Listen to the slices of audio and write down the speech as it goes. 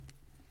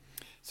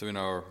So in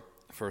our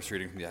first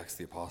reading from the Acts of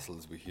the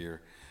Apostles, we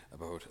hear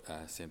about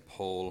St.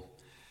 Paul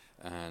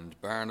and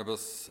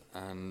Barnabas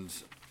and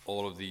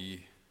all of the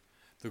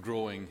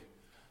growing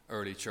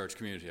early church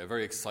community. A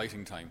very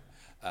exciting time,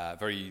 a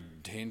very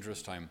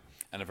dangerous time,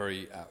 and a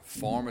very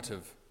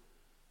formative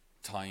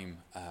time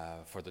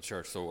for the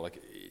church. So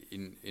like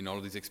in all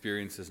of these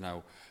experiences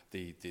now,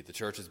 the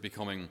church is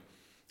becoming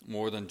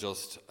more than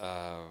just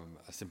a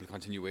simple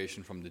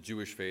continuation from the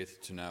Jewish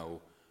faith to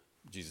now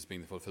Jesus being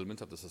the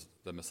fulfillment of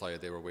the Messiah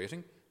they were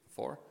waiting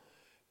for.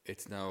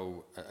 It's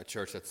now a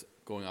church that's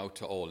going out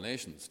to all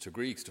nations, to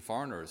Greeks, to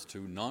foreigners,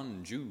 to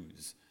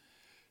non-Jews,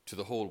 to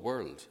the whole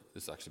world.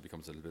 This actually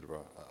becomes a little bit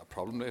of a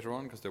problem later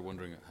on, because they're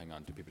wondering, hang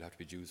on, do people have to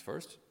be Jews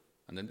first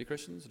and then be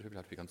Christians? Do people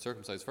have to be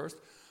circumcised first,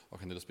 or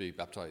can they just be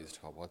baptized?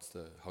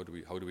 How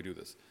do we do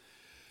this?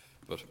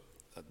 But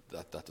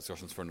that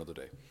discussion's for another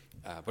day.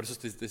 But it's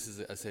just this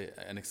is, I say,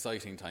 an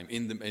exciting time.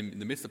 In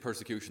the midst of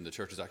persecution, the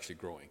church is actually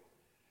growing.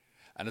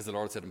 And as the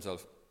Lord said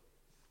himself,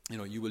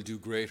 you will do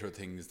greater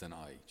things than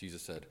I.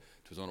 Jesus said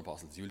to his own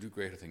apostles, you will do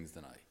greater things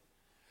than I.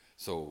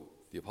 So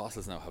the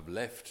apostles now have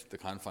left the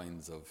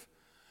confines of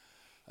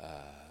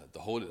the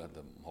Holy Land,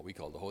 what we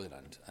call the Holy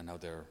Land, and now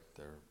they're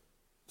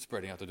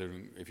spreading out. They're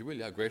doing, if you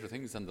will, greater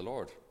things than the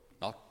Lord.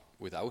 Not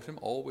without him,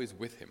 always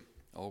with him.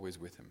 Always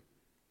with him.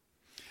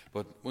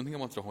 But one thing I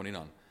want to hone in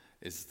on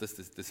is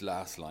this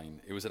last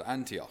line. It was at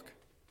Antioch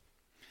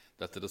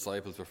that the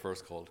disciples were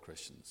first called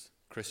Christians.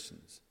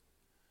 Christians.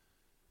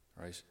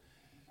 Right?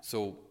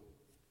 So,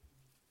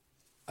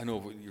 I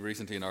know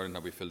recently in Ireland now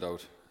we filled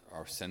out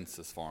our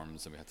census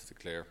forms and we had to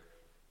declare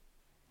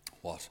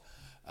what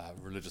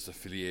religious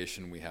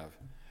affiliation we have.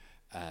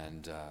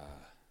 And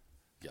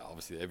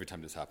obviously every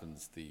time this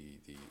happens, the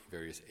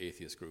various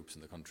atheist groups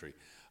in the country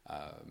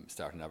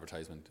start an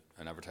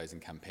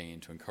advertising campaign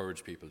to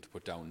encourage people to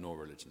put down no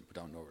religion.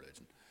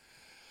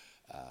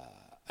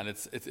 And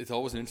it's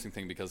always an interesting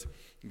thing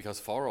because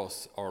for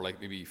us, or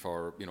like maybe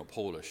for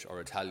Polish or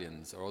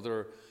Italians or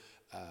other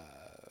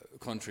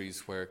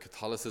countries where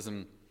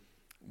Catholicism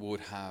would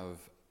have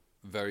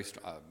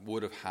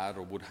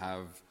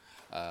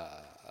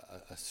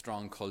a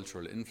strong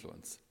cultural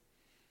influence.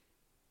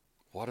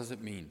 What does it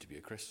mean to be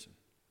a Christian?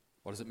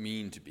 What does it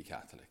mean to be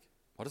Catholic?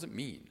 What does it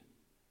mean?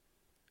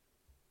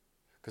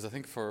 Because I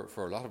think for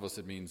a lot of us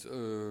it means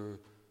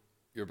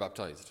you're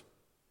baptized.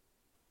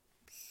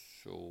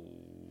 So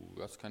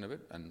that's kind of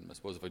it. And I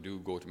suppose if I do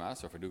go to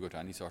Mass, or if I do go to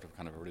any sort of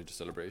kind of a religious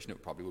celebration,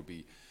 it probably would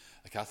be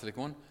a Catholic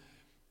one.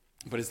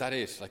 But is that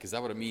it? Like, is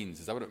that what it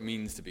means? Is that what it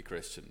means to be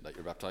Christian? That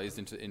you're baptized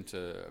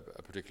into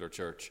a particular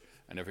church,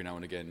 and every now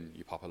and again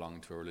you pop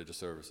along to a religious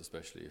service,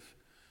 especially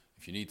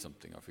if you need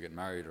something, or if you get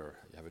married, or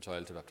you have a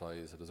child to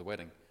baptize, or there's a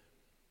wedding.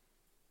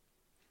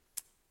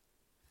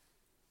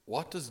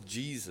 What does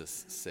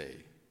Jesus say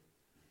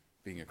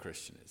being a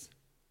Christian is?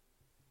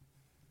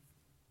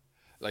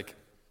 Like,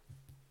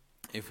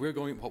 if we're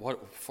going,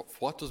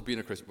 what does being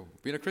a Christian?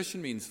 Being a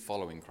Christian means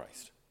following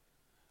Christ.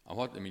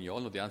 And you all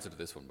know the answer to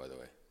this one, by the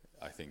way.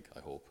 I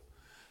hope.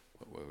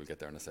 We'll get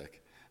there in a sec.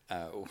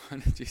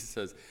 When Jesus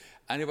says,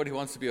 anybody who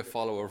wants to be a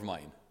follower of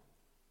mine,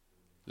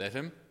 let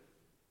him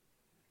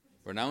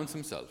renounce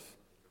himself,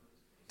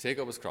 take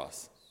up his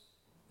cross,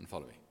 and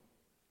follow me.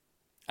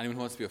 Anyone who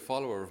wants to be a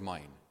follower of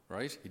mine,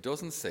 right? He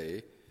doesn't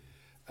say,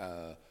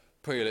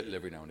 pray a little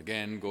every now and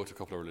again, go to a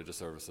couple of religious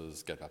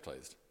services, get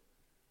baptized.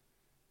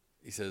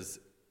 He says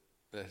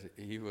that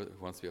he who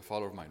wants to be a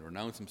follower of mine,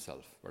 renounce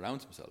himself,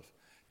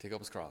 take up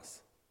his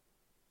cross,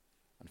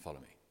 and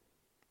follow me.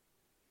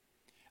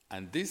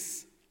 And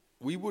this,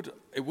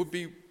 it would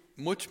be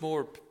much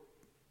more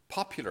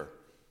popular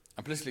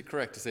and politically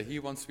correct to say he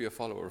wants to be a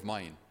follower of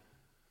mine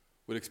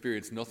will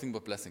experience nothing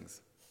but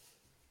blessings.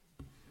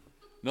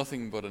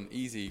 Nothing but an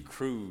easy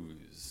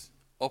cruise,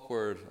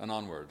 upward and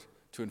onward,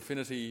 to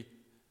infinity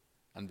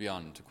and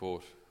beyond, to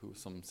quote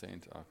some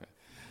saint.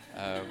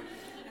 Okay.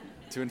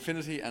 To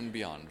infinity and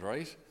beyond,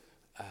 right?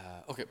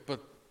 But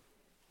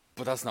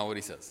that's not what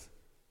he says.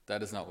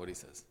 That is not what he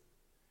says.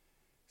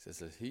 He says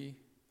that he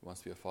who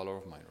wants to be a follower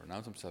of mine,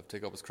 renounce himself,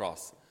 take up his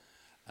cross,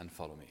 and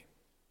follow me.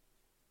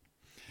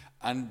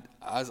 And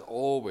as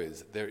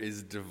always, there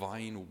is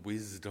divine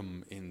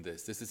wisdom in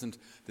this. This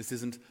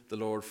isn't the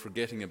Lord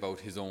forgetting about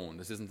his own.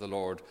 This isn't the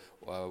Lord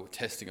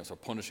testing us or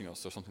punishing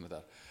us or something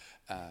like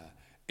that.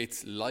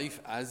 It's life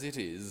as it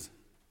is,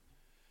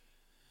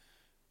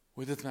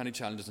 with its many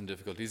challenges and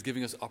difficulties,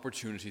 giving us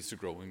opportunities to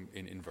grow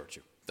in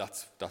virtue.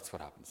 That's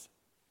what happens.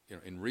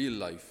 In real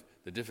life,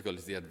 the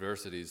difficulties, the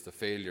adversities, the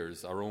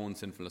failures, our own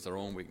sinfulness, our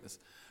own weakness,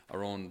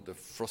 the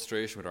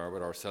frustration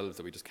with ourselves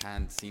that we just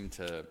can't seem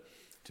to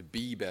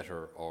be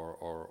better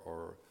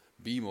or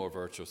be more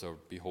virtuous or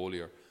be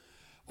holier.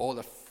 All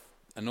that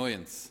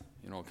annoyance,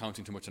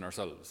 counting too much on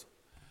ourselves.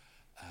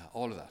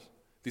 All of that.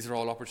 These are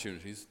all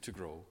opportunities to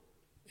grow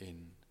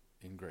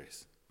in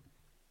grace.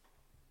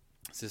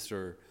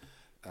 Sister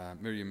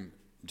Miriam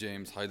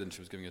James Hyden, she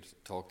was giving a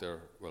talk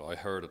there. Well, I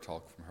heard a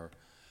talk from her,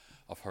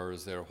 of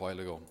hers there a while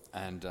ago,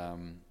 and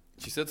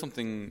she said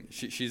something.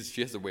 She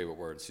has a way with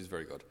words. She's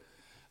very good,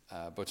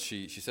 but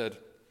she said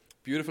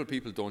Beautiful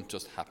people don't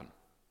just happen.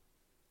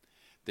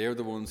 They are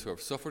the ones who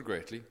have suffered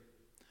greatly,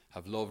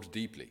 have loved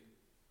deeply,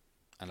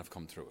 and have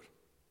come through it.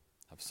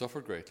 Have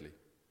suffered greatly,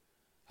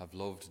 have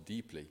loved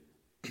deeply,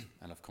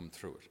 and have come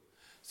through it.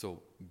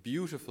 So,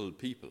 beautiful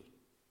people.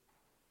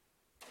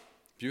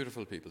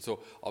 Beautiful people.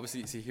 So,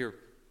 obviously, you see here,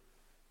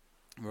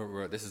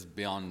 this is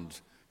beyond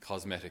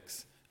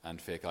cosmetics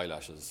and fake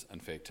eyelashes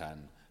and fake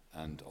tan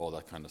and all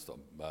that kind of stuff,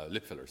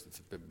 lip fillers. It's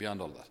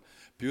beyond all that.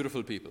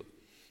 Beautiful people.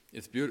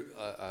 It's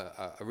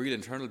a real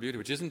internal beauty,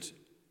 which doesn't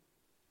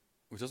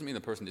mean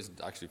the person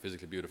isn't actually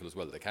physically beautiful as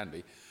well. They can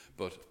be,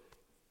 but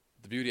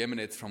the beauty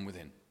emanates from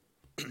within.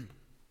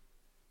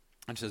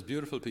 And she says,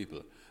 beautiful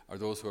people are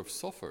those who have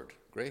suffered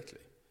greatly.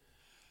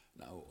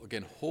 Now,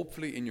 again,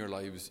 hopefully in your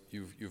lives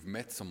you've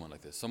met someone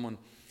like this, someone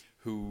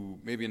who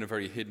maybe in a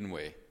very hidden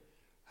way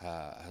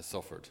has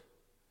suffered.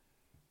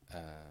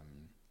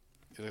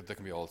 There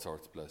can be all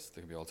sorts,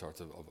 there can be all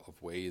sorts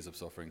of ways of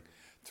suffering,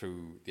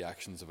 through the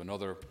actions of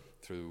another,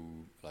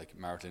 through like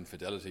marital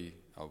infidelity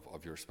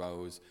of your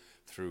spouse,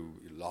 through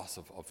loss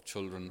of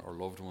children or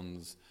loved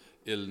ones,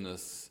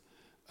 illness,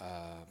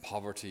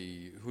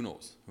 poverty, who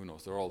knows?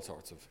 There are all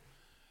sorts of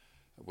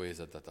ways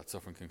that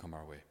suffering can come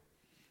our way.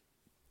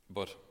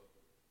 But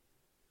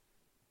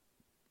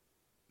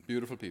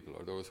beautiful people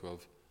are those who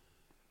have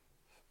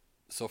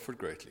suffered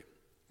greatly.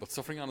 But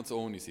suffering on its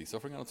own, you see,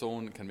 suffering on its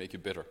own can make you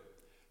bitter.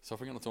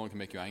 Suffering on its own can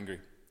make you angry.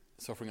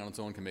 Suffering on its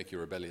own can make you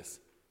rebellious.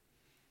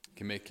 It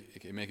can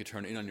make you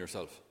turn in on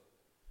yourself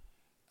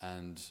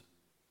and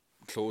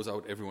close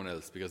out everyone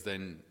else, because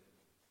then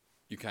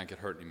you can't get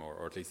hurt anymore,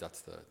 or at least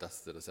that's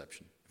the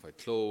deception. If I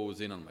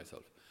close in on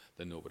myself,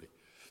 then nobody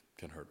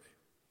can hurt me.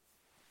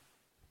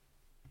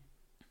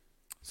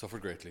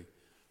 Suffered greatly,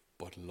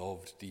 but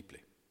loved deeply.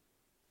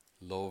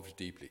 Loved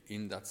deeply.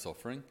 In that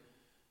suffering,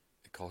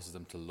 it causes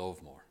them to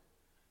love more,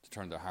 to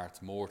turn their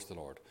hearts more to the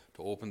Lord,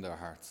 to open their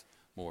hearts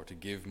more, to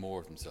give more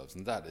of themselves.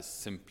 And that is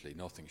simply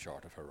nothing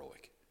short of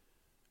heroic,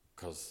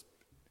 because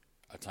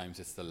at times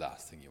it's the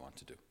last thing you want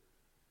to do.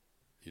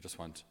 You just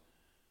want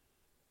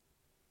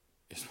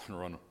to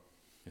run, you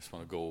just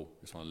want to go,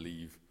 you just want to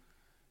leave,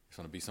 you just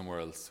want to be somewhere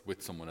else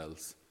with someone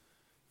else,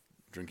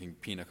 drinking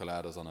pina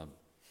coladas on a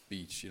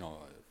beach,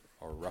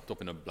 or wrapped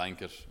up in a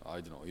blanket.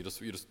 I don't know. You just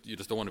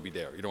don't want to be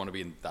there. You don't want to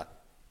be in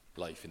that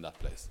life, in that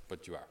place,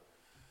 but you are.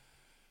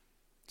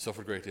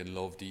 Suffered greatly and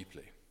loved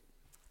deeply,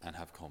 and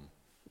have come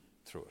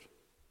through it.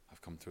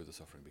 Have come through the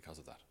suffering because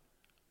of that.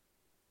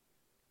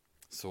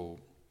 So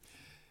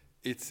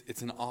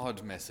it's an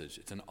odd message.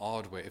 It's an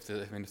odd way. If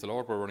the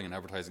Lord were running an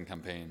advertising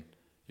campaign,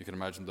 you can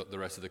imagine the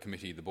rest of the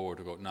committee, the board,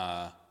 would go,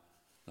 nah,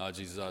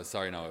 Jesus,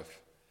 sorry now.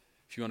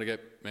 If you want to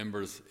get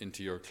members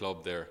into your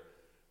club there,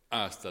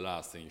 that's the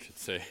last thing you should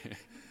say.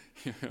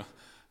 He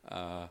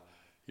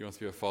wants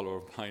to be a follower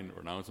of mine,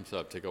 renounce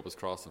himself, take up his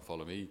cross and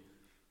follow me.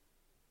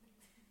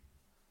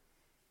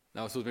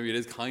 Now, I suppose maybe it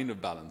is kind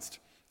of balanced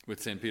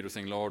with St. Peter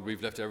saying, Lord,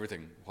 we've left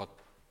everything. What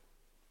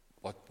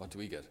do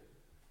we get?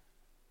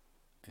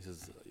 He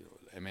says,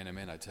 amen,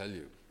 amen, I tell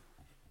you,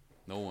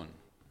 no one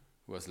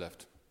who has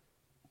left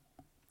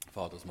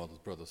fathers, mothers,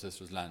 brothers,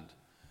 sisters, land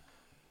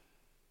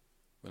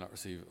will not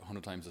receive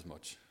 100 times as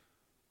much,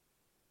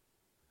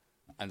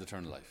 and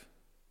eternal life,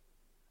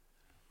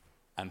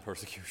 and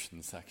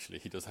persecutions. Actually,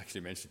 he does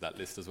actually mention that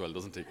list as well,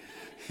 doesn't he?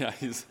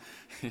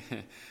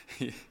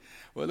 Yeah,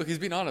 well, look, he's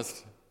been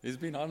honest. He's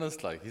been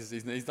honest. Like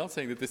he's not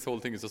saying that this whole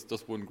thing is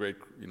just one great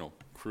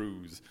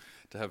cruise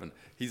to heaven.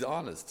 He's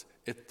honest.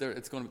 There are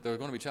going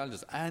to be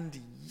challenges, and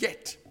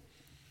yet,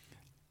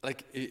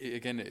 like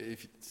again,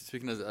 if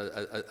speaking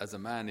as a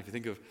man, if you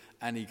think of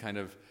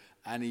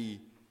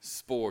any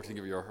sport, think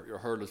of your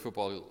hurlers,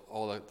 football,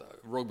 all that,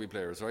 rugby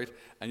players, right?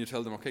 And you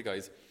tell them, okay,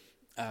 guys,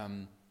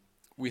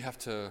 we have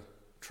to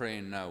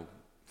train now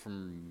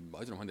from, I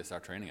don't know when they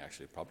start training.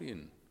 Actually, probably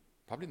in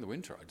the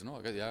winter. I don't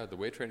know. Yeah, the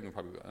weight training will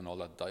probably, and all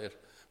that diet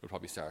will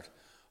probably start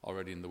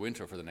already in the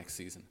winter for the next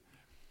season.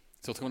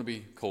 So it's going to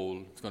be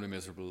cold. It's going to be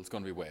miserable. It's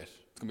going to be wet.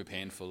 It's going to be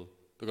painful.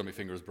 There are going to be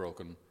fingers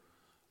broken.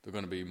 There are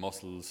going to be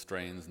muscle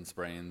strains and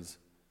sprains.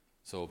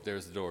 So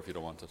there's the door if you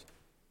don't want it.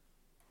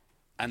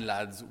 And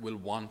lads will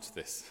want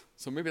this.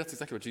 So maybe that's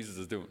exactly what Jesus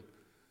is doing.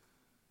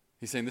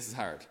 He's saying, this is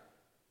hard.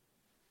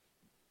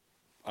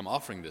 I'm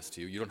offering this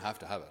to you. You don't have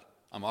to have it.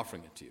 I'm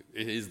offering it to you.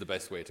 It is the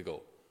best way to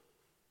go.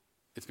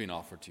 It's been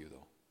offered to you,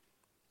 though.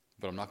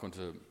 But I'm not going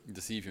to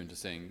deceive you into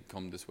saying,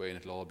 come this way and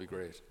it'll all be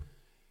great.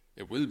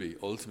 It will be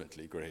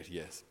ultimately great,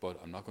 yes, but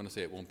I'm not going to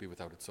say it won't be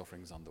without its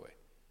sufferings on the way.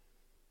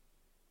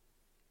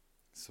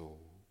 So,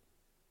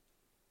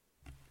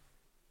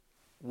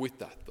 with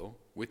that, though,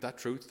 with that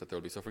truth that there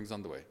will be sufferings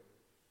on the way,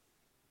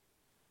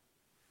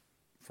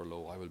 for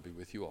lo, I will be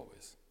with you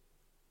always.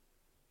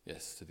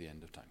 Yes, to the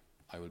end of time.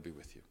 I will be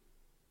with you.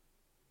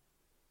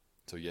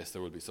 So yes,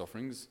 there will be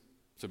sufferings.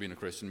 So being a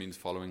Christian means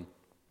following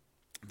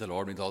the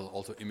Lord, means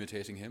also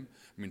imitating him.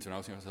 It means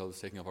renouncing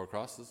ourselves, taking up our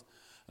crosses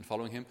and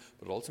following him.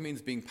 But it also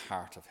means being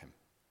part of him.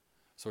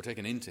 So we're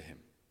taken into him.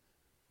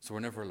 So we're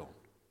never alone.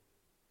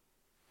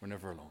 We're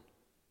never alone.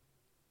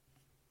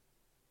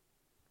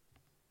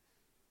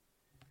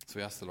 So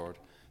we ask the Lord,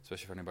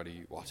 especially for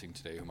anybody watching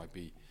today who might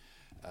be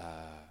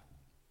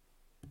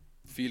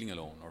feeling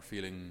alone or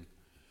feeling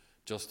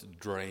just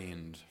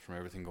drained from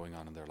everything going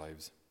on in their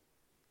lives.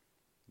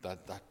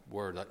 That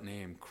word, that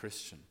name,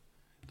 Christian,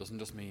 doesn't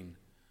just mean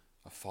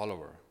a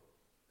follower.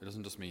 It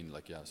doesn't just mean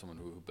someone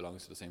who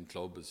belongs to the same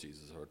club as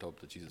Jesus or a club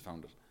that Jesus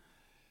founded.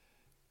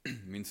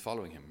 It means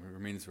following him. It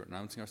means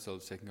renouncing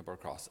ourselves, taking up our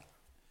cross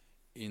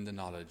in the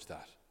knowledge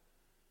that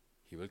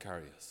he will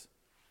carry us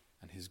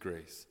and his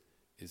grace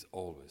is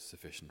always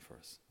sufficient for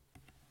us.